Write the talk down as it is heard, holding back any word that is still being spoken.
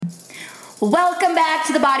Welcome back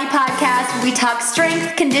to the Bodi Podcast, where we talk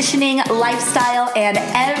strength, conditioning, lifestyle, and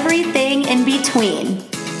everything in between.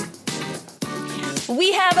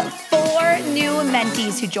 We have 4 new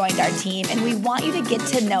mentees who joined our team, and we want you to get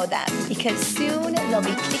to know them because soon they'll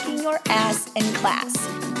be kicking your ass in class.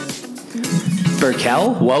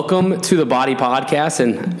 Burckel, welcome to the Bodi Podcast,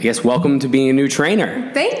 and I guess welcome to being a new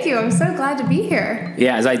trainer. Thank you. I'm so glad to be here.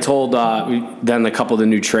 Yeah, as I told then a couple of the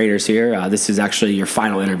new trainers here, this is actually your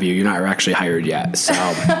final interview. You're not actually hired yet. So.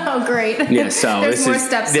 Oh, great. Yeah, so there's more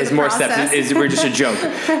steps. There's more steps. We're just a joke.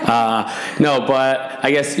 No, but I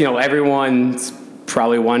guess everyone's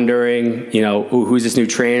probably wondering, who's this new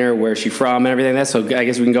trainer, where's she from, and everything like that. So I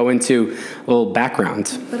guess we can go into a little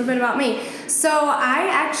background. A little bit about me. So I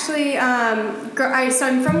actually, I'm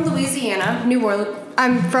from Louisiana, New Orleans.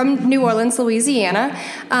 I'm from New Orleans, Louisiana.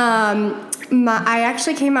 I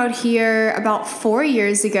actually came out here about 4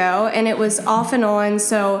 years ago, and it was off and on.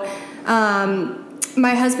 So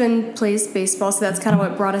my husband plays baseball, so that's kind of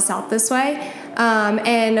what brought us out this way.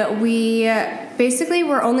 And we basically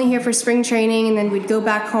were only here for spring training, and then we'd go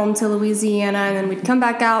back home to Louisiana, and then we'd come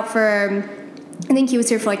back out for, I think he was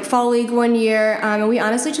here for fall league one year, and we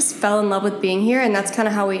honestly just fell in love with being here, and that's kind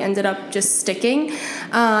of how we ended up just sticking.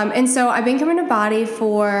 And so I've been coming to Bodi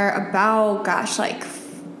for about,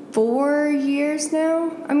 4 years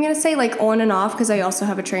now, I'm going to say, on and off, because I also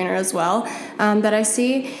have a trainer as well that I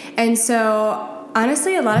see. And so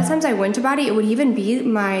honestly, a lot of times I went to Bodi, it would even be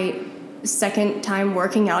my second time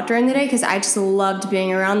working out during the day because I just loved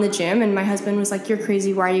being around the gym, and my husband was like, "You're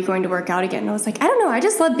crazy, why are you going to work out again?" And I was like, "I don't know, I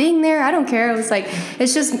just love being there, I don't care." It was like,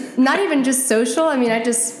 it's just not even just social. I mean, I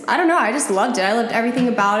don't know, I just loved it. I loved everything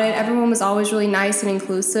about it. Everyone was always really nice and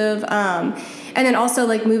inclusive. And then also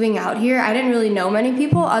moving out here, I didn't really know many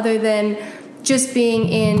people other than just being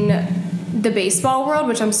in the baseball world,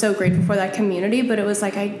 which I'm so grateful for that community, but it was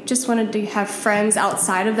I just wanted to have friends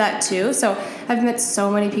outside of that too. So I've met so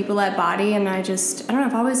many people at Bodi, and I don't know,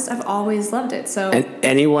 I've always loved it. So and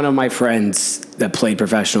any one of my friends that played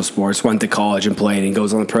professional sports, went to college and played and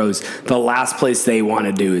goes on the pros, the last place they want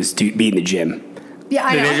to do is to be in the gym. Yeah,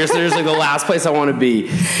 I know. They're just the last place I want to be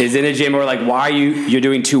is in a gym, or why are you're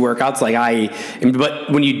doing 2 workouts? But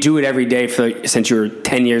when you do it every day since you were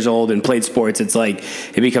 10 years old and played sports, it's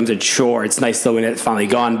it becomes a chore. It's nice though when it's finally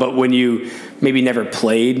gone. But when you maybe never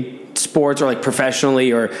played sports or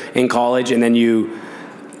professionally or in college, and then you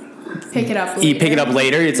pick it up later. You pick it up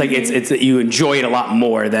later. It's it's you enjoy it a lot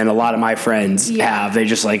more than a lot of my friends have. They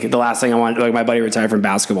just the last thing I want. My buddy retired from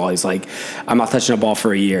basketball. He's I'm not touching a ball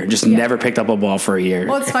for a year. Just never picked up a ball for a year.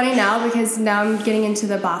 Well, it's funny now because now I'm getting into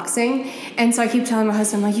the boxing, and so I keep telling my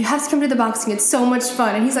husband you have to come to the boxing. It's so much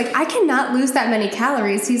fun. And he's I cannot lose that many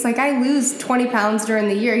calories. He's I lose 20 pounds during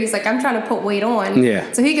the year. He's I'm trying to put weight on. Yeah.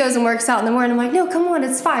 So he goes and works out in the morning. I'm no, come on,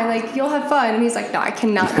 it's fine. You'll have fun. And he's no, I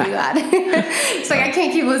cannot do that. It's I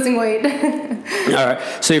can't keep losing weight. All right.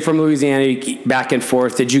 So you're from Louisiana, you back and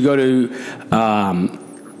forth. Did you go to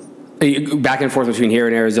back and forth between here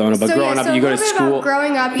and Arizona? But growing up, you go to school.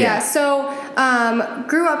 Growing up, yeah. So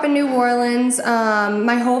grew up in New Orleans.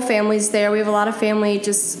 My whole family's there. We have a lot of family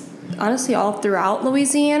just honestly all throughout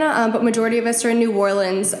Louisiana, but majority of us are in New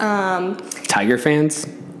Orleans. Tiger fans?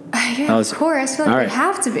 Yeah, of course. I feel they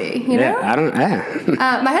have to be, you know? I don't.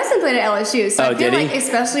 My husband played at LSU, so I feel did he?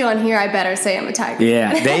 Especially on here, I better say I'm a Tiger.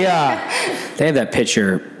 Yeah, they have that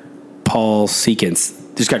pitcher, Paul Seekins,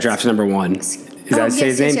 just got drafted number 1. Is that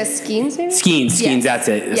his name? Yes, Skeens, maybe? Skeens, yes. That's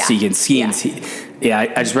it. Yeah. Skeens. Yeah,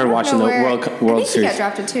 I just remember watching the World I think Series. He got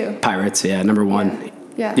drafted too. Pirates, number 1.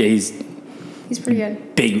 Yeah, he's pretty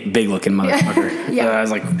good. Big looking motherfucker. Yeah. I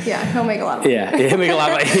was he'll make a lot of money. Yeah, he'll make a lot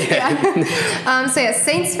of money. Yeah.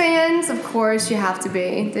 Saints fans, of course, you have to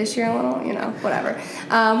be. This year, a little, whatever.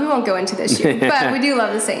 We won't go into this year, but we do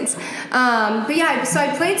love the Saints. But yeah, so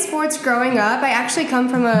I played sports growing up. I actually come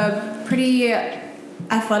from a pretty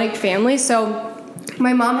athletic family, so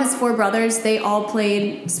my mom has 4 brothers. They all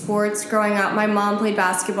played sports growing up. My mom played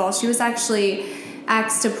basketball. She was actually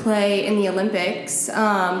asked to play in the Olympics,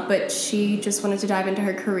 but she just wanted to dive into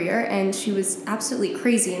her career, and she was absolutely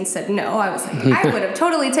crazy and said no. I was I would have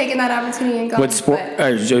totally taken that opportunity and gone. What sport?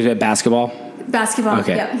 Was it basketball? Basketball,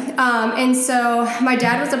 okay. Yeah. And so my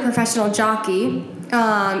dad was a professional jockey,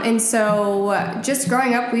 and so just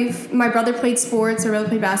growing up, my brother played sports. I really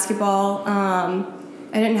played basketball.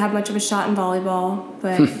 I didn't have much of a shot in volleyball,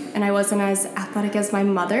 and I wasn't as athletic as my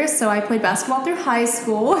mother, so I played basketball through high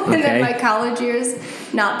school, and then my college years,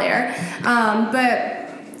 not there. But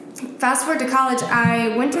fast forward to college,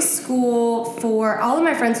 I went to school all of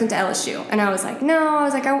my friends went to LSU. And I was like, no,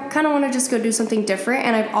 I kind of want to just go do something different.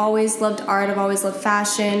 And I've always loved art. I've always loved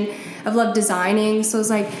fashion. I've loved designing. So I was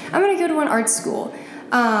like, I'm going to go to an art school.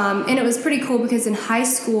 And it was pretty cool because in high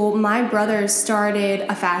school, my brother started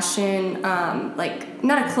a fashion, like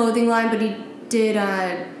not a clothing line, but he did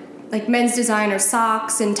like men's designer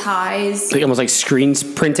socks and ties. Like almost like screens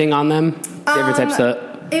printing on them? Different types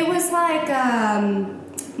of... It was like,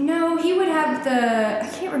 no, he would have I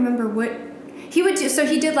can't remember what, he would do, so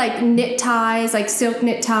he did like knit ties, like silk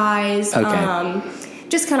knit ties. Okay.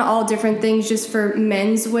 Just kind of all different things just for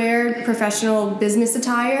menswear, professional business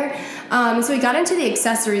attire. So he got into the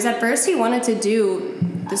accessories. At first he wanted to do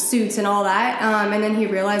the suits and all that, and then he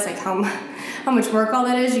realized like how much work all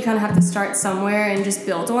that is. You kind of have to start somewhere and just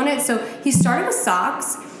build on it. So he started with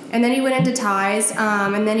socks, and then he went into ties,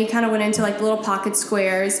 and then he kind of went into like little pocket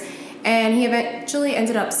squares. And he eventually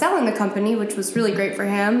ended up selling the company, which was really great for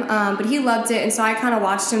him. But he loved it, and so I kind of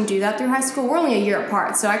watched him do that through high school. We're only a year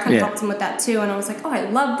apart, so I kind of helped him with that too. And I was like, oh, I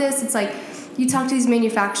love this. It's like you talk to these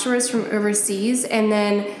manufacturers from overseas, and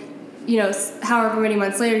then, you know, however many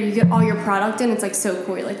months later, you get all your product in. It's like so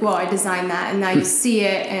cool. You're like, whoa, I designed that, and now you see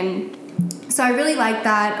it. And so I really liked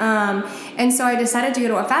that. And so I decided to go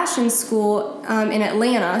to a fashion school in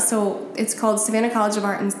Atlanta. So it's called Savannah College of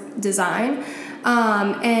Art and Design.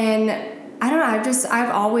 And I don't know, I've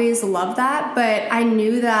always loved that, but I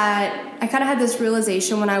knew that I kind of had this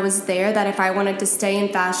realization when I was there that if I wanted to stay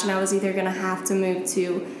in fashion, I was either going to have to move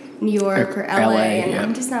to New York or LA, and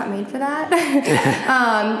I'm just not made for that.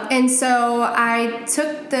 And so I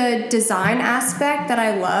took the design aspect that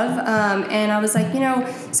I love, and I was like, you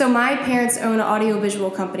know, so my parents own an audiovisual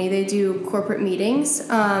company. They do corporate meetings.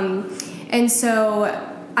 And so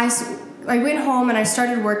I went home and I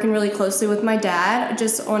started working really closely with my dad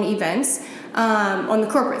just on events on the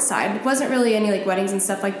corporate side. It wasn't really any like weddings and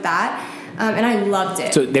stuff like that. And I loved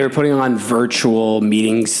it. So they were putting on virtual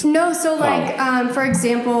meetings? No, so like, for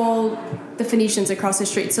example, the Phoenicians across the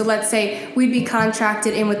street. So let's say we'd be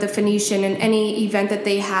contracted in with the Phoenician, and any event that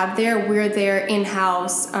they have there, we're their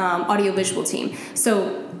in-house audiovisual team.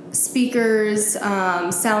 So speakers,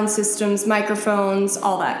 sound systems, microphones,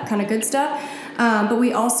 all that kind of good stuff. But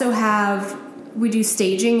we also we do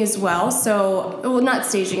staging as well. So, well, not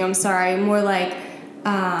staging, I'm sorry, more like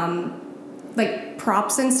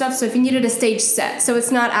props and stuff. So if you needed a stage set, so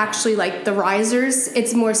it's not actually like the risers,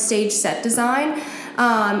 it's more stage set design.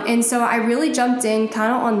 And so I really jumped in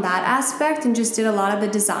kind of on that aspect and just did a lot of the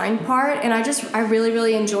design part. And I really,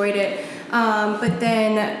 really enjoyed it. But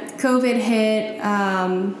then COVID hit.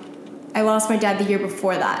 I lost my dad the year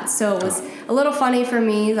before that. So it was a little funny for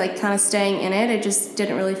me, like kind of staying in it. It just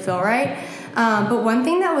didn't really feel right. But one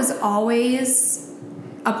thing that was always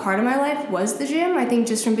a part of my life was the gym. I think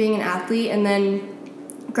just from being an athlete and then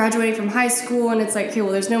graduating from high school, and it's like, okay,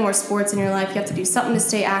 well, there's no more sports in your life. You have to do something to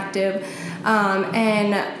stay active.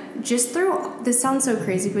 And just this sounds so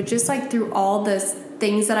crazy, but just like through all the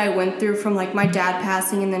things that I went through from like my dad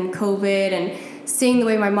passing and then COVID and seeing the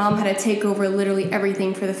way my mom had to take over literally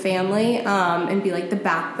everything for the family and be like the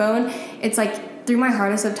backbone, it's like through my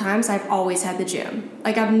hardest of times, I've always had the gym.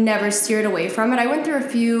 Like I've never steered away from it. I went through a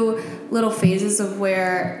few little phases of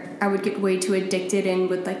where I would get way too addicted in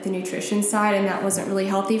with like the nutrition side, and that wasn't really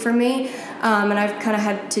healthy for me. And I've kind of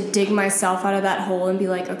had to dig myself out of that hole and be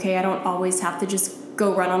like, okay, I don't always have to just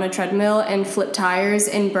go run on a treadmill and flip tires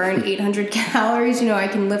and burn 800 calories. You know, I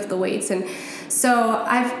can lift the weights. And so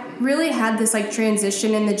I've really had this like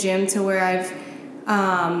transition in the gym to where I've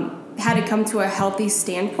had to come to a healthy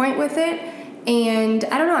standpoint with it. And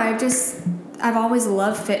I don't know, I've always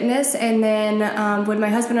loved fitness. And then when my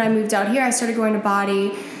husband and I moved out here, I started going to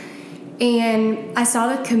Bodi, and I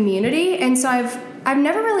saw the community. And so I've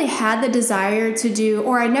never really had the desire to do,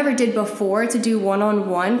 or I never did before, to do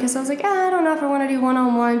one-on-one, because I was like, I don't know if I want to do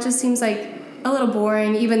one-on-one. It just seems like a little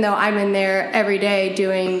boring, even though I'm in there every day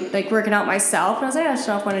doing, like, working out myself. And I was like, I just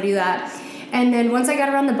don't want to do that. And then once I got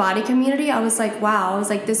around the Bodi community, I was like, wow, I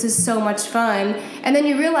was like, this is so much fun. And then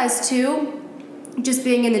you realize, too, just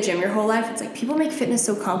being in the gym your whole life, it's like people make fitness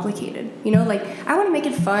so complicated. You know, like, I want to make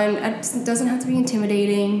it fun. It doesn't have to be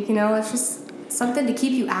intimidating. You know, it's just something to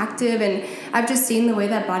keep you active. And I've just seen the way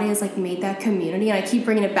that Bodi has like made that community, and I keep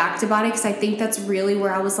bringing it back to Bodi because I think that's really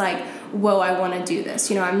where I was like, whoa, I want to do this.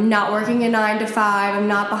 You know, I'm not working a 9 to 5. I'm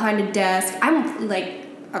not behind a desk. I'm like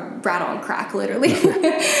a rat on crack, literally.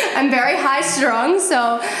 I'm very high strung,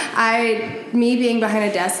 so me being behind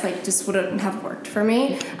a desk like just wouldn't have worked for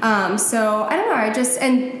me. So I don't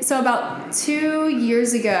know, so about 2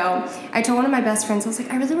 years ago, I told one of my best friends, I was like,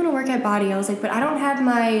 I really want to work at Bodi. I was like, but I don't have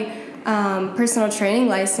my personal training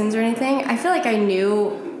license or anything, I feel like I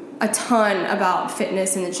knew a ton about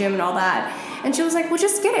fitness in the gym and all that. And she was like, well,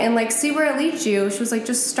 just get it and like see where it leads you. She was like,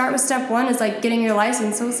 just start with step 1 is like getting your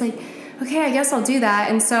license. So I was like, okay, I guess I'll do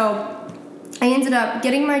that. And so I ended up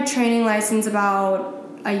getting my training license about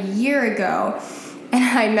a year ago. And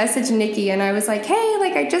I messaged Nikki and I was like, hey,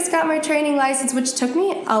 like I just got my training license, which took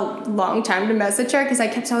me a long time to message her because I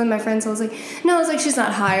kept telling my friends, I was like, no, I was like, she's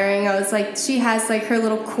not hiring. I was like, she has like her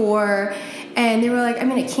little core. And they were like, I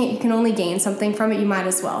mean, you can only gain something from it. You might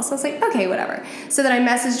as well. So I was like, okay, whatever. So then I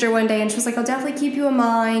messaged her one day and she was like, I'll definitely keep you in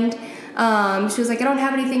mind. She was like, I don't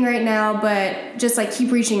have anything right now, but just like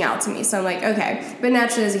keep reaching out to me. So I'm like, okay. But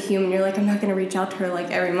naturally as a human, you're like, I'm not going to reach out to her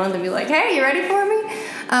like every month and be like, hey, you ready for me?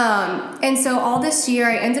 And so all this year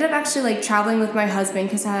I ended up actually like traveling with my husband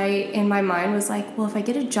because I, in my mind was like, well, if I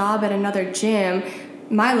get a job at another gym,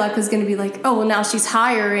 my luck was going to be like, oh, well, now she's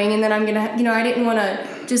hiring. And then I'm going to, I didn't want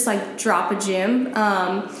to just like drop a gym.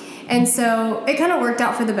 And so it kind of worked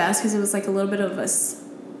out for the best because it was like a little bit of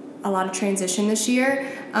a lot of transition this year.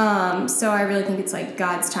 So I really think it's like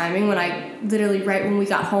God's timing. When I literally, right when we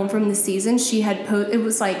got home from the season, she had it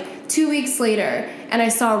was like 2 weeks later and I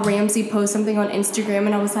saw Ramsey post something on Instagram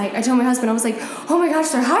and I told my husband, I was like, oh my gosh,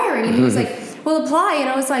 they're hiring. And he was like, well, apply. And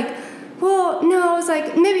I was like, well, no, I was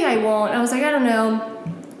like, maybe I won't. I was like, I don't know.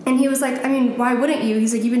 And he was like, I mean, why wouldn't you?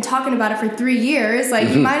 He's like, you've been talking about it for 3 years. Like,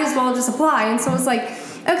 you might as well just apply. And so I was like,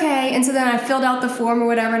 okay. And so then I filled out the form or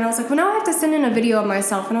whatever. And I was like, well, now I have to send in a video of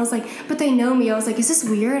myself. And I was like, but they know me. I was like, is this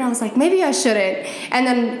weird? And I was like, maybe I shouldn't. And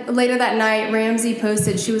then later that night, Ramsey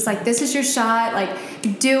posted, she was like, this is your shot. Like,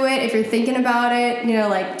 do it. If you're thinking about it,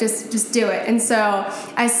 like, just do it. And so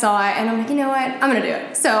I saw it and I'm like, you know what? I'm going to do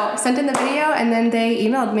it. So sent in the video and then they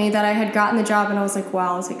emailed me that I had gotten the job. And I was like,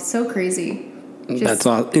 wow, I was like, so crazy. That's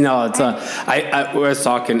all. I was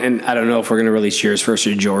talking, and I don't know if we're gonna release yours first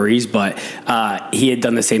or Jory's, but he had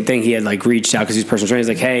done the same thing. He had like reached out because he's personal trainer. He's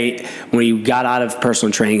like, hey, when he got out of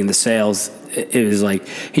personal training in the sales, it was like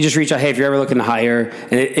he just reached out. Hey, if you're ever looking to hire,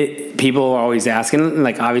 and people are always asking. And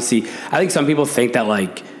like obviously, I think some people think that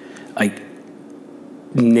like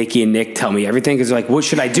Nikki and Nick tell me everything because they're like, what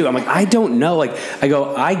should I do? I'm like, I don't know. Like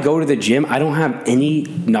I go to the gym. I don't have any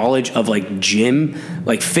knowledge of like gym,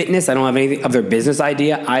 like fitness. I don't have anything of their business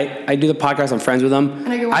idea. I do the podcast. I'm friends with them.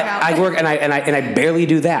 And I work out. I work and I barely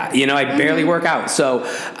do that. I barely work out. So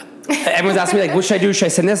everyone's asking me like, what should I do? Should I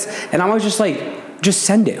send this? And I'm always just like, just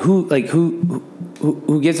send it. Who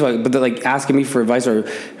gives like, but they're like asking me for advice or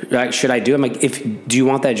should I do it? I'm like, do you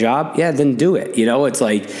want that job? Yeah, then do it. It's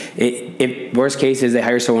like, if worst case is they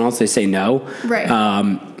hire someone else, they say no. Right.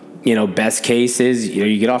 Best case is,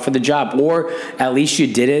 you get offered the job or at least you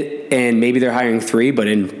did it and maybe they're hiring 3, but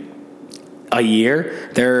in a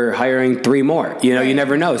year they're hiring 3 more, right. You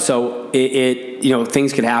never know. So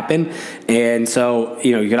things could happen. And so,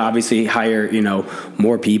 you could obviously hire,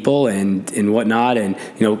 more people and whatnot. And,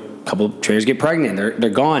 a couple of trainers get pregnant, they're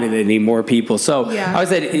gone and they need more people. So yeah. I would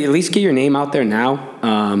say at least get your name out there now.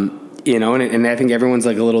 And I think everyone's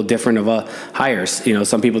like a little different of a hires.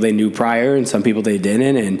 Some people they knew prior and some people they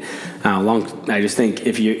didn't. And I just think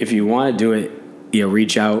if you want to do it,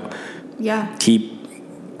 reach out. Yeah.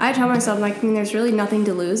 I tell myself, there's really nothing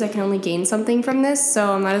to lose. I can only gain something from this,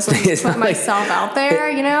 so I might as well just put myself out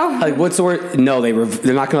there, Like, what's the word? No,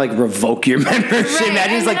 they're not going to, revoke your membership. Right. That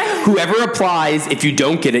is, whoever applies, if you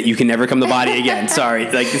don't get it, you can never come to Bodi again. Sorry.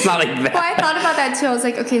 It's not like that. Well, I thought about that, too. I was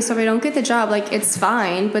like, okay, so if I don't get the job, it's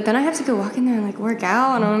fine. But then I have to go walk in there and, work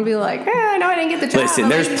out, and I'm going to be like, I know I didn't get the job. Listen,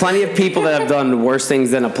 there's plenty of people that have done worse things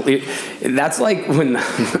than that's like when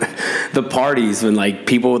the parties, when,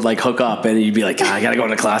 people would, hook up, and you'd be like, I got to go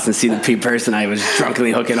into class and see the person I was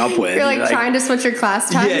drunkenly hooking up with. You're trying to switch your class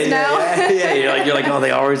times now. Yeah. You're like, oh,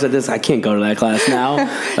 they always did this. I can't go to that class now.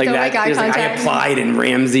 I applied in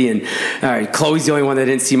Ramsey, and all right, Chloe's the only one that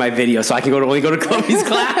didn't see my video, so I can only go to Chloe's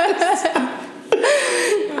class.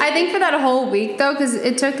 I think for that whole week though, because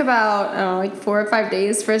it took about 4 or 5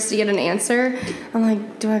 days for us to get an answer. I'm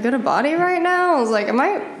like, do I go to Bodi right now? I was like, I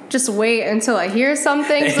might just wait until I hear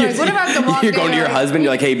something. So what if I have to walk You're going to your husband,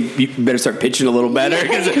 you're like, hey, you better start pitching a little better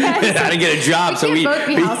because I didn't get a job. We both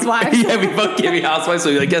be housewives. We both can be housewives. So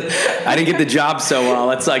you're like, I didn't get the job, so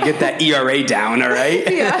let's get that ERA down, all right?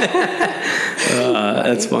 Yeah.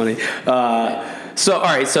 That's funny. So, all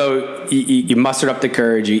right, so you mustered up the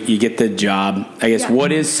courage, you get the job. I guess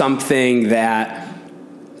what is something that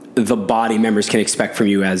the Bodi members can expect from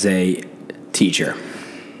you as a teacher?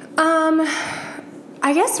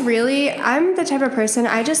 I guess really, I'm the type of person,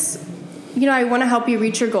 I just, I want to help you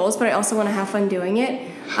reach your goals, but I also want to have fun doing it.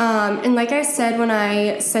 And like I said when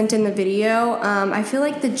I sent in the video, I feel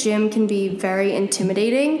like the gym can be very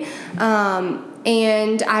intimidating.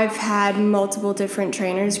 And I've had multiple different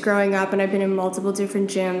trainers growing up, and I've been in multiple different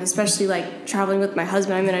gyms, especially like traveling with my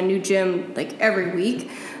husband. I'm in a new gym like every week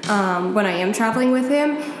when I am traveling with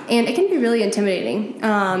him, and it can be really intimidating.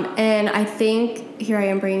 And I think, here I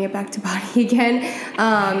am bringing it back to Bodi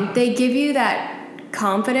again, they give you that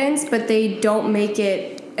confidence, but they don't make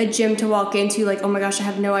it a gym to walk into like, oh my gosh, I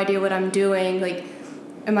have no idea what I'm doing. Like,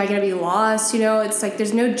 am I going to be lost? You know, it's like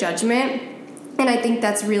there's no judgment. And I think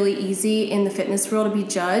that's really easy in the fitness world to be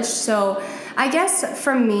judged. So I guess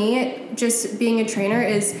for me, just being a trainer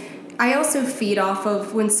is, I also feed off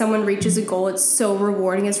of when someone reaches a goal, it's so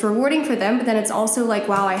rewarding. It's rewarding for them, but then it's also like,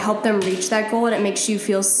 wow, I helped them reach that goal, and it makes you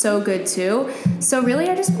feel so good too. So really,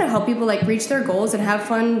 I just want to help people like reach their goals and have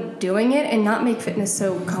fun doing it and not make fitness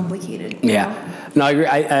so complicated. Yeah. No, I agree.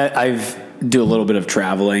 I've do a little bit of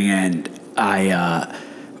traveling, and I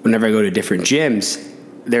whenever I go to different gyms,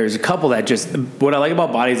 there's a couple that just, what I like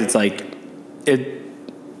about Bodi is it's like,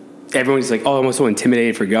 everyone's like, oh, I'm so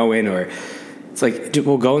intimidated for going, or it's like,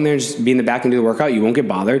 well, go in there and just be in the back and do the workout. You won't get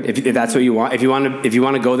bothered if that's what you want. If you want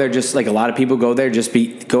to go there, just like a lot of people go there, just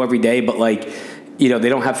go every day. But like, you know, they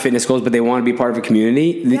don't have fitness goals, but they want to be part of a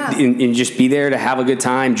community and just be there to have a good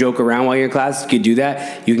time, joke around while you're in class. You could do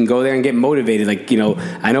that. You can go there and get motivated. Like, you know,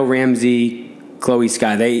 I know Ramsey, Chloe,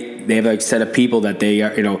 Sky, they have like a set of people that they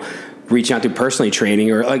are, you know, reaching out to personally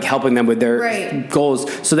training or like helping them with their goals.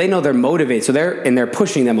 So they know they're motivated. So they're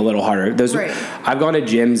pushing them a little harder. I've gone to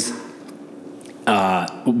gyms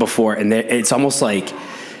before, and it's almost like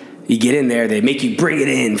you get in there, they make you bring it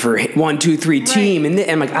in for 1, 2, 3 team. And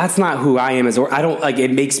I'm like, that's not who I am I don't like,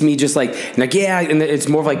 it makes me just like, yeah. And it's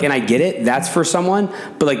more of like, and I get it. That's for someone,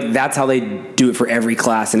 but like, that's how they do it for every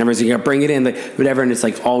class. And everyone's like, bring it in, like whatever. And it's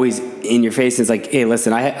like always in your face. And it's like, hey,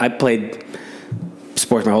 listen, I played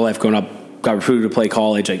sports my whole life growing up, got recruited to play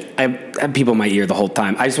college. Like I have people in my ear the whole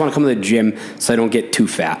time. I just want to come to the gym so I don't get too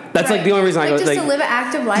fat. That's like the only reason I go. Just to live an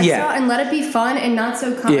active lifestyle and let it be fun and not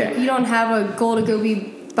so common. You don't have a goal to go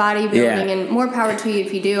be bodybuilding, and more power to you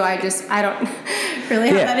if you do. I don't really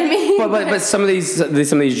have that in me. But some of these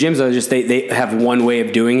gyms are just they have one way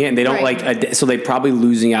of doing it, and they don't so they're probably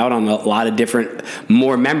losing out on a lot of different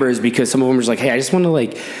more members, because some of them are just like, hey, I just want to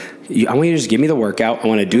I want you to just give me the workout. I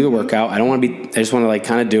want to do the workout. I don't want to I just want to like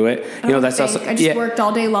kind of do it. You know, that's also, I just worked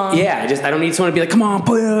all day long. Yeah, I don't need someone to be like, come on,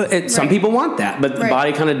 put it. Some people want that, but the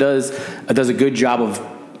Bodi kind of does a good job of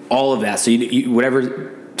all of that. So you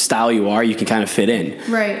whatever style you are, you can kind of fit in.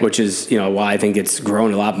 Right. Which is, you know, why I think it's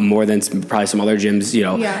grown a lot more than probably some other gyms, you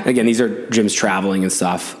know. Yeah. And again, these are gyms traveling and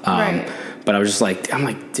stuff. But I was just like,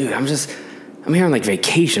 dude, I'm here on like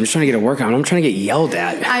vacation. I'm just trying to get a workout. I'm trying to get yelled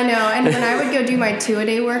at. I know. And when I would go do my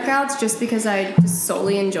 2-a-day workouts, just because I just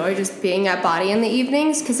solely enjoy just being at Bodi in the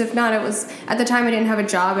evenings, because if not, it was, at the time I didn't have a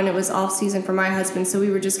job and it was off season for my husband, so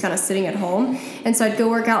we were just kind of sitting at home. And so I'd go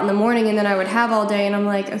work out in the morning, and then I would have all day, and I'm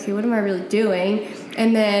like, okay, what am I really doing?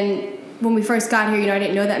 And then when we first got here, you know, I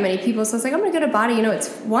didn't know that many people, so I was like, I'm gonna go to Bodi. You know, it's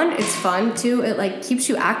fun. 2, it like keeps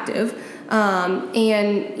you active.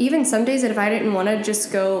 And even some days that if I didn't want to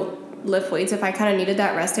just go lift weights, if I kind of needed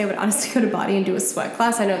that rest day, I would honestly go to Bodi and do a sweat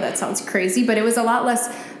class. I know that sounds crazy, but it was a lot less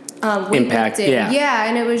impact. Yeah,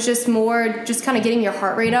 and it was just more just kind of getting your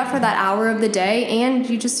heart rate up for that hour of the day, and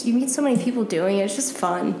you meet so many people doing it. It's just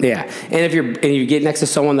fun. Yeah, and you get next to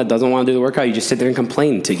someone that doesn't want to do the workout, you just sit there and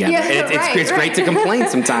complain together. Yeah, it's great to complain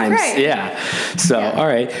sometimes. Yeah. So all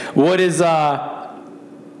right, what is I'm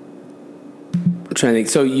trying to think.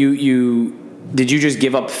 So did you just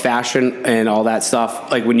give up fashion and all that stuff,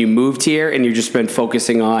 like when you moved here, and you've just been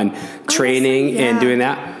focusing on training and doing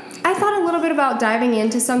that? I thought a little bit about diving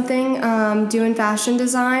into something, doing fashion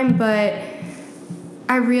design, but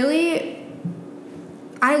I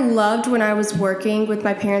loved when I was working with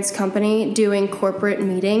my parents' company doing corporate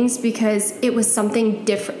meetings, because it was something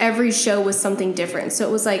different. Every show was something different. So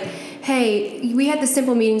it was like, hey, we had the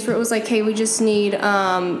simple meetings where it was like, hey, we just need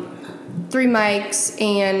 3 mics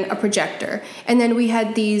and a projector. And then we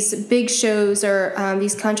had these big shows or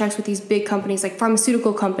these contracts with these big companies, like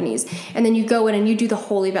pharmaceutical companies. And then you go in and you do the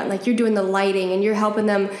whole event. Like you're doing the lighting and you're helping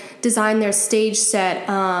them design their stage set.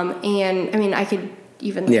 And I mean, I could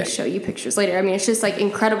even show you pictures later. I mean, it's just like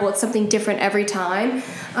incredible. It's something different every time.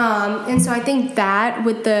 And so I think that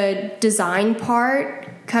with the design part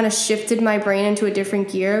kind of shifted my brain into a different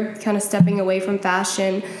gear, kind of stepping away from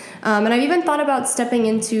fashion. And I've even thought about stepping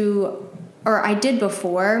into, or I did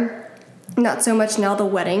before, not so much now, the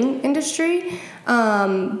wedding industry,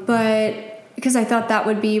 but because I thought that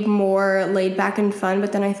would be more laid back and fun.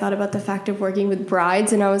 But then I thought about the fact of working with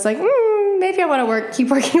brides, and I was like, maybe I want to keep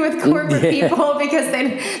working with corporate people because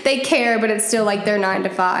they care, but it's still like their 9 to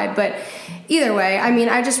 5. But either way, I mean,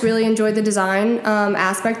 I just really enjoyed the design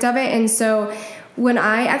aspect of it. And so when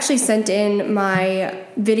I actually sent in my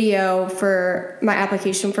video for my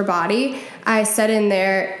application for Bodi, I said in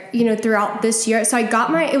there, throughout this year, so I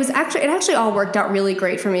got it actually all worked out really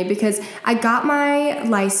great for me because I got my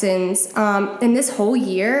license, and this whole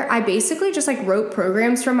year, I basically just like wrote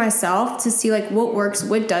programs for myself to see like what works,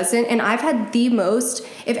 what doesn't, and I've had the most,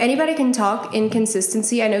 if anybody can talk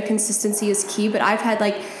inconsistency, I know consistency is key, but I've had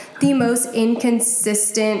like the most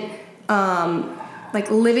inconsistent, like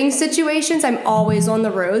living situations. I'm always on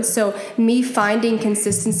the road. So me finding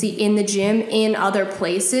consistency in the gym in other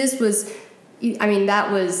places was, I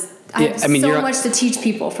have so much to teach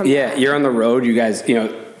people from that. Yeah, you're on the road. You guys,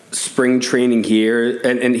 spring training here.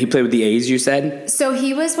 And he played with the A's, you said? So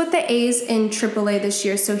he was with the A's in AAA this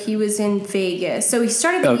year. So he was in Vegas. So he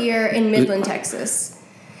started the year in Midland, Texas.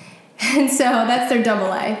 And so that's their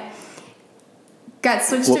AA. Got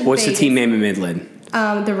switched to Vegas. What's the team name in Midland?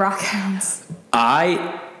 The Rockhounds.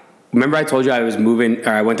 I told you I was moving,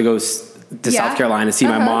 or I went to go to South Carolina to see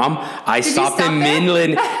my mom. I stopped in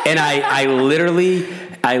Midland, and I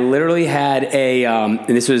literally had and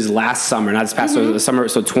this was last summer, not this past, so the summer,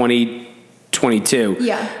 so 2022.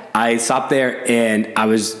 Yeah. I stopped there, and I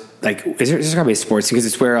was like, is there going to be a sports team? Because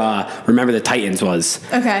it's where Remember the Titans was.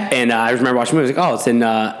 Okay. And I remember watching the movie. I was like, it's in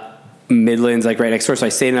Midland's like right next door, so I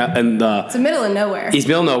stayed in the. It's the middle of nowhere. East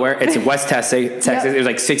middle of nowhere. It's in West Texas. It was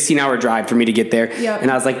like 16-hour drive for me to get there. Yep.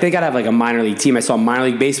 And I was like, they gotta have like a minor league team. I saw a minor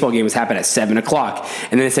league baseball game was happening at 7:00,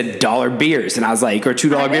 and then it said $1 beers, and I was like, or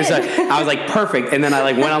 $2 beers. So I was like, perfect. And then I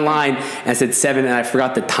like went online and I said 7, and I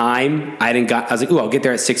forgot the time. I was like, I'll get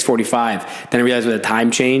there at 6:45. Then I realized with the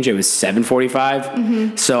time change, it was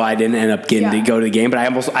 7:45. So I didn't end up getting to go to the game. But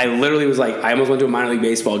I literally was like, I almost went to a minor league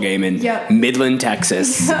baseball game in Midland,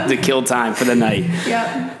 Texas, to kill time for the night.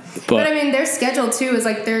 Yeah. But I mean, their schedule too is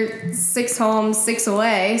like they're 6 home, 6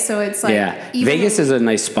 away. So it's like Vegas is a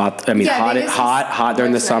nice spot. I mean, hot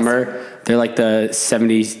during the summer. They're like the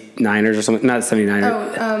 79ers or something. Not the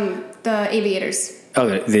 79ers. The Aviators. Oh,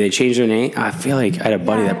 did they change their name? I feel like I had a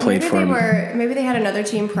buddy that played for them. Maybe they had another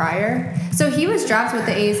team prior. So he was drafted with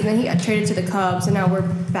the A's, and then he got traded to the Cubs, and now we're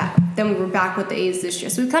back. Then we were back with the A's this year.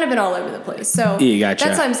 So we've kind of been all over the place. So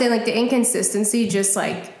that's why I'm saying like the inconsistency, just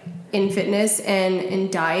like in fitness and in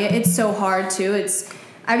diet, it's so hard too.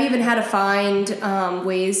 I've even had to find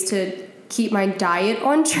ways to keep my diet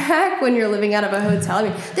on track when you're living out of a hotel. I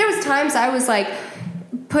mean, there was times I was like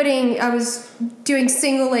I was doing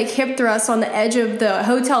single leg hip thrusts on the edge of the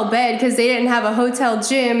hotel bed because they didn't have a hotel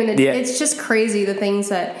gym, and it's just crazy the things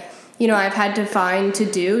that I've had to find to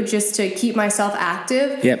do just to keep myself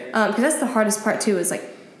active. Yep. Because that's the hardest part too, is like,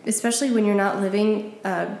 especially when you're not living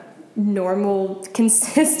a normal,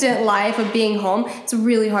 consistent life of being home. It's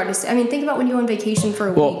really hard to I mean, think about when you go on vacation for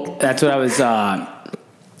a week. Well, that's what I was.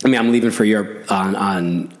 I'm leaving for Europe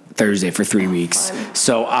on Thursday for 3 weeks,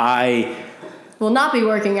 so I will not be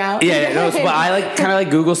working out. But I kind of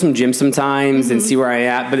Google some gyms sometimes and see where I'm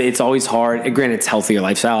at, but it's always hard. Granted, it's healthier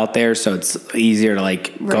lifestyle out there, so it's easier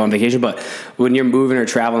to go on vacation. But when you're moving or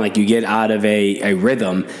traveling, you get out of a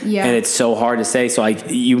rhythm, and it's so hard to say. So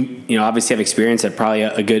you obviously have experience. That probably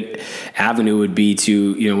a good avenue would be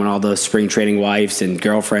to when all the spring training wives and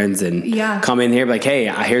girlfriends come in here, like, hey,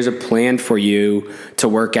 here's a plan for you to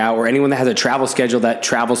work out, or anyone that has a travel schedule that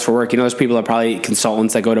travels for work. There's people that probably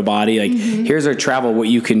consultants that go to Bodi. Here's a travel, what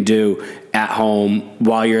you can do at home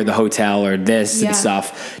while you're at the hotel or this and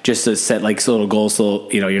stuff, just to set little goals so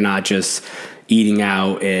you're not just eating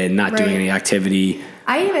out and not doing any activity.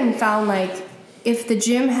 I even found if the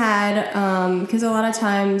gym had because a lot of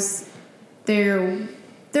times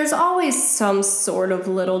there's always some sort of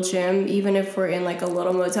little gym, even if we're in a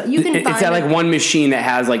little motel. You can find it's that one machine that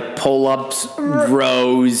has pull-ups,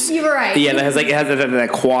 rows. You're right. Yeah, it has that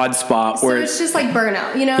quad spot so where it's just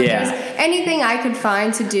burnout. Anything I could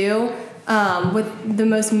find to do with the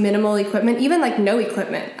most minimal equipment, even no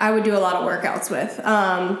equipment, I would do a lot of workouts with.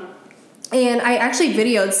 And I actually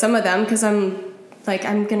videoed some of them because I'm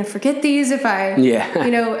gonna forget these if I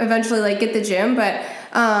eventually get the gym,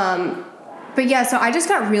 But yeah, so I just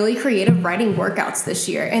got really creative writing workouts this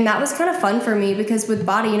year, and that was kind of fun for me because with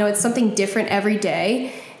Bodi, it's something different every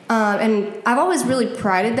day, and I've always really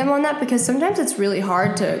prided them on that because sometimes it's really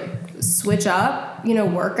hard to switch up,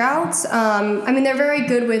 workouts. They're very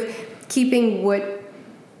good with keeping what,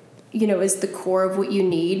 is the core of what you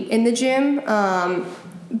need in the gym,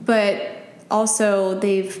 but also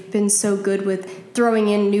they've been so good with throwing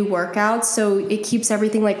in new workouts, so it keeps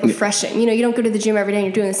everything refreshing. You don't go to the gym every day and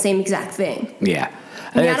you're doing the same exact thing. Yeah.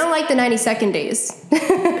 I don't like the 90-second days.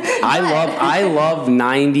 I love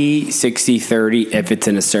 90, 60, 30 if it's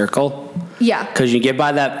in a circle. Yeah. Because you get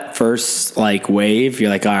by that first like wave, you're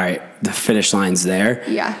like, all right, the finish line's there.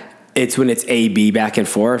 Yeah. It's when it's A, B back and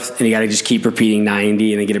forth, and you got to just keep repeating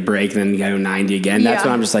 90 and then get a break, and then you got to go 90 again. That's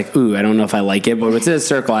when I'm just like, ooh, I don't know if I like it, but when it's in a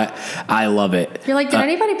circle, I love it. You're like, did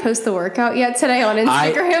anybody post the workout yet today on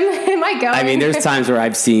Instagram? Am I going? I mean, there's times where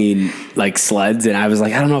I've seen like sleds, and I was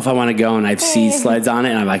like, I don't know if I want to go, and I've seen sleds on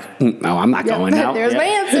it, and I'm like, no, I'm not going now. There's my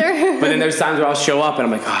answer. But then there's times where I'll show up, and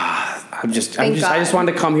I'm like, I just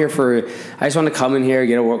wanted to come here I just want to come in here,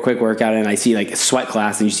 get a quick workout, and I see like a sweat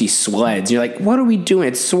class, and you see sleds. You're like, what are we doing?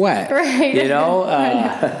 It's sweat, right? You know.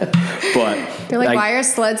 But you're like, why are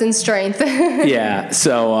sleds in strength? Yeah.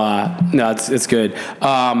 So no, it's good.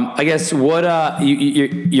 I guess what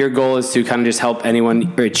your goal is to kind of just help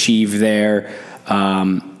anyone achieve their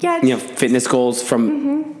fitness goals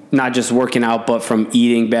from. Not just working out, but from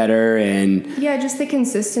eating better and just the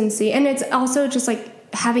consistency, and it's also just like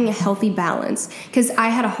having a healthy balance, because I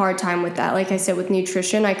had a hard time with that. Like I said, with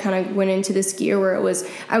nutrition, I kind of went into this gear where I was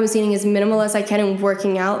eating as minimal as I can and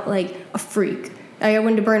working out like a freak. I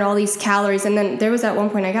wanted to burn all these calories, and then there was at one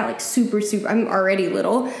point I got like super. I'm already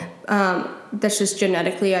little. That's just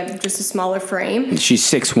genetically. I'm just a smaller frame. She's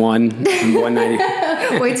 6'1",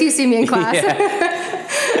 190. Wait till you see me in class.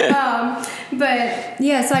 But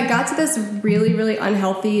yeah, so I got to this really, really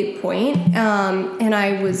unhealthy point, and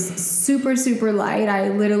I was super, super light. I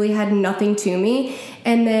literally had nothing to me.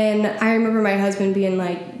 And then I remember my husband being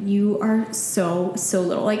like, you are so, so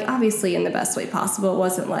little. Like, obviously in the best way possible. It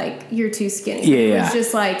wasn't like, you're too skinny. Yeah. It was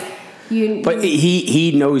just like, But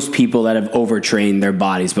he knows people that have overtrained their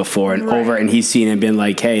bodies before and over, and he's seen it and been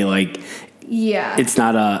like, hey, like, it's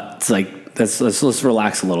not it's like, let's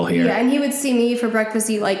relax a little here. Yeah, and he would see me for breakfast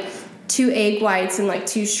eat like 2 egg whites and like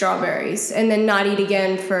 2 strawberries, and then not eat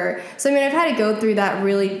again so I mean, I've had to go through that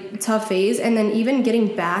really tough phase, and then even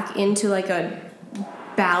getting back into like a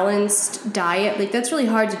balanced diet, like that's really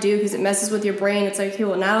hard to do because it messes with your brain. It's like, okay,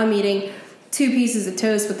 well, now I'm eating 2 pieces of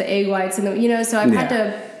toast with the egg whites, and so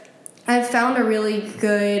I've found a really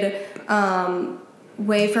good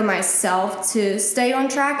way for myself to stay on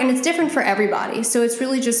track, and it's different for everybody, so it's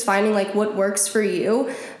really just finding like what works for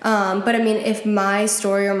you. But I mean, if my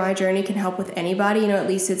story or my journey can help with anybody, at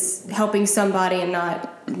least it's helping somebody and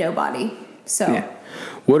not nobody. So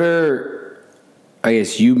what are, I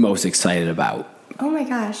guess, you most excited about? Oh my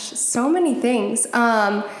gosh, so many things.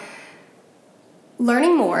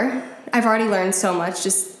 Learning more. I've already learned so much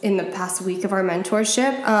just in the past week of our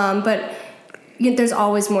mentorship, but there's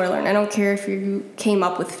always more to learn. I don't care if you came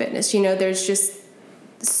up with fitness. There's just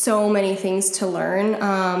so many things to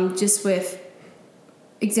learn. Just with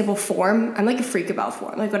example, form. I'm like a freak about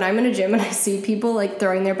form. Like when I'm in a gym and I see people like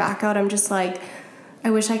throwing their back out, I'm just like, I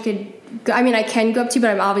wish I could. I mean, I can go up to you, but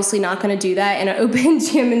I'm obviously not going to do that in an open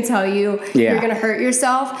gym and tell you you're going to hurt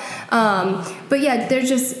yourself. But yeah, there's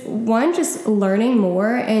just one, just learning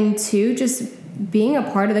more, and 2, just being a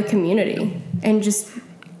part of the community and just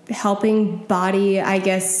helping Bodi, I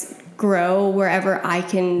guess, grow wherever I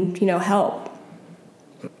can, help.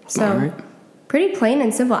 So pretty plain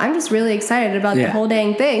and simple. I'm just really excited about the whole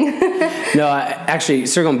dang thing. No, actually,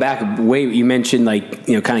 circling back, you mentioned like,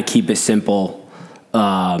 kind of keep it simple.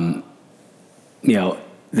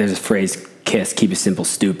 There's a phrase, KISS, keep it simple,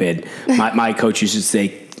 stupid. My coach used to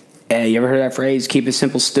say, hey, you ever heard that phrase, keep it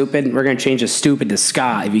simple, stupid? We're going to change the stupid to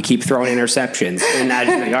Scott if you keep throwing interceptions. And I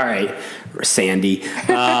just like, all right, Sandy.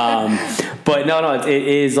 But no, it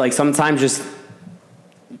is like sometimes just,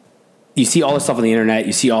 you see all this stuff on the internet,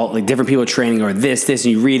 you see all like different people training or this, and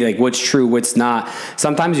you read like what's true, what's not.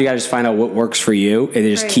 Sometimes you got to just find out what works for you and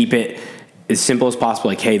just keep it as simple as possible.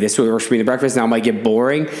 Like, hey, this is what works for me in the breakfast. Now it might get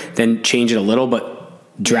boring, then change it a little, but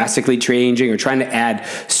drastically changing or trying to add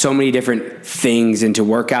so many different things into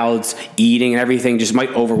workouts, eating and everything just might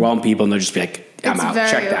overwhelm people, and they'll just be like, I'm out,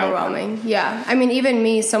 checked out. It's very overwhelming. Yeah. I mean, even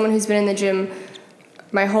me, someone who's been in the gym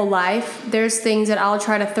my whole life, there's things that I'll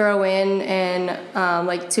try to throw in and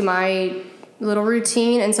like to my little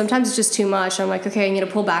routine, and sometimes it's just too much. I'm like, okay, I need to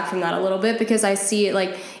pull back from that a little bit because I see it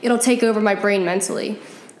like it'll take over my brain mentally.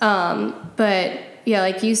 But yeah,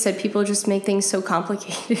 like you said, people just make things so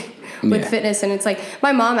complicated with fitness. And it's like,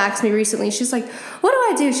 my mom asked me recently, she's like, what do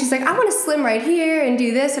I do? She's like, I want to slim right here and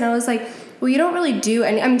do this. And I was like, well, you don't really do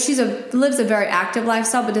any. I mean, lives a very active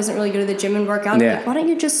lifestyle, but doesn't really go to the gym and work out. Like, why don't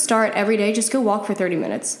you just start every day? Just go walk for 30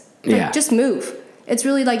 minutes. Like, just move. It's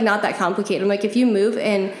really like not that complicated. I'm like, if you move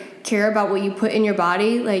and care about what you put in your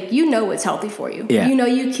body, like, what's healthy for you.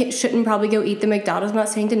 You shouldn't probably go eat the McDonald's. I'm not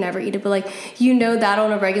saying to never eat it, but like, that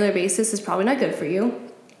on a regular basis is probably not good for you.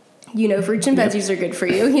 fruits and veggies are good for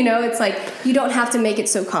you. It's like you don't have to make it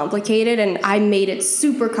so complicated. And I made it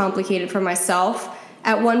super complicated for myself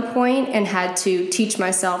at one point and had to teach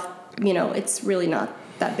myself, it's really not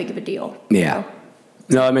that big of a deal. Yeah.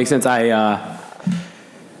 No, that makes sense. I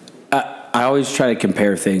always try to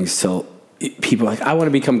compare things to people like, I want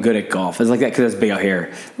to become good at golf. It's like that because it's big out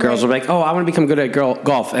here. Girls are like, oh, I want to become good at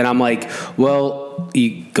golf. And I'm like, well,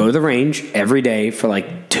 you go to the range every day for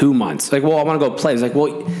like 2 months. Like, well, I want to go play. It's like,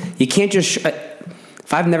 well, you can't just...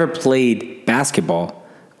 if I've never played basketball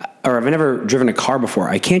or I've never driven a car before,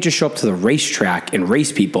 I can't just show up to the racetrack and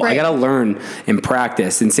race people. Right. I got to learn and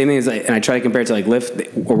practice. And same thing is, and I try to compare it to like lift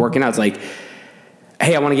or working out. It's like,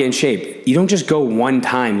 hey, I want to get in shape. You don't just go one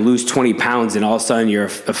time, lose 20 pounds, and all of a sudden you're a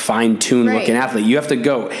fine-tuned looking athlete. You have to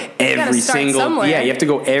go every single you have to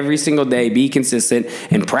go every single day, be consistent,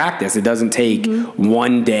 and practice. It doesn't take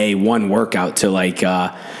one day, one workout to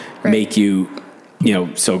make you,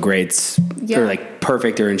 so great or like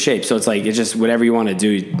perfect or in shape. So it's like it's just whatever you want to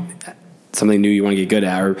do. Something new you want to get good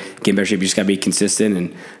at or get in better shape, you just got to be consistent.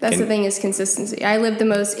 And that's the thing is consistency. I live the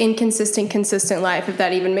most inconsistent, consistent life, if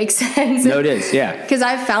that even makes sense. No, it is, yeah. Because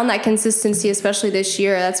I've found that consistency, especially this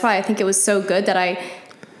year. That's why I think it was so good that I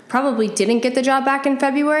probably didn't get the job back in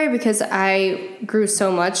February because I grew so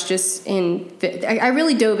much I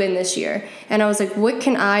really dove in this year. And I was like, what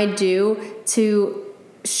can I do to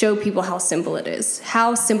show people how simple it is?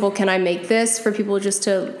 How simple can I make this for people just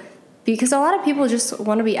to... Because a lot of people just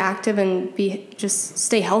want to be active and just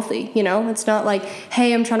stay healthy, It's not like,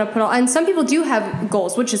 hey, I'm trying to and some people do have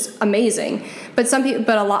goals, which is amazing. But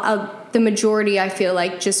the majority, I feel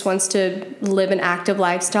like, just wants to live an active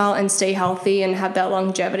lifestyle and stay healthy and have that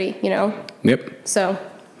longevity, Yep. So.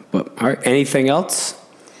 All right. Anything else?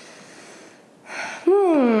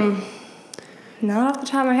 Not off the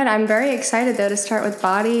top of my head. I'm very excited though to start with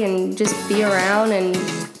Bodi and just be around and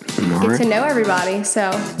get to know everybody. So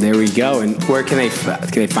there we go. And where can they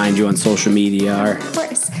find you on social media? Of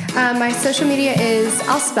course, my social media is,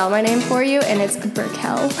 I'll spell my name for you, and it's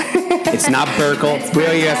Burckel. It's not Burckel.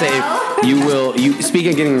 Really, you gotta say you speak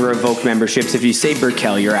of getting revoked memberships. If you say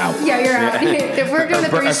Burckel, you're out. Yeah, you're out. We're doing the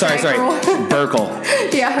three-strike rule. Burckel.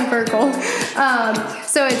 Yeah, Burckel.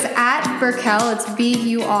 So it's at Burckel. It's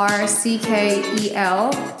Burckel.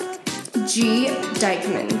 G.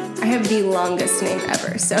 Deichmann. I have the longest name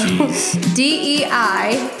ever. So Deichmann.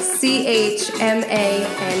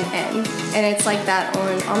 And it's like that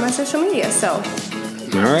on all my social media. So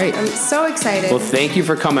all right. I'm so excited. Well, thank you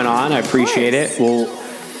for coming on. I appreciate it. Well,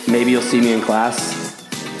 maybe you'll see me in class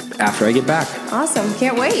after I get back. Awesome.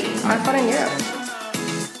 Can't wait. Have fun in Europe.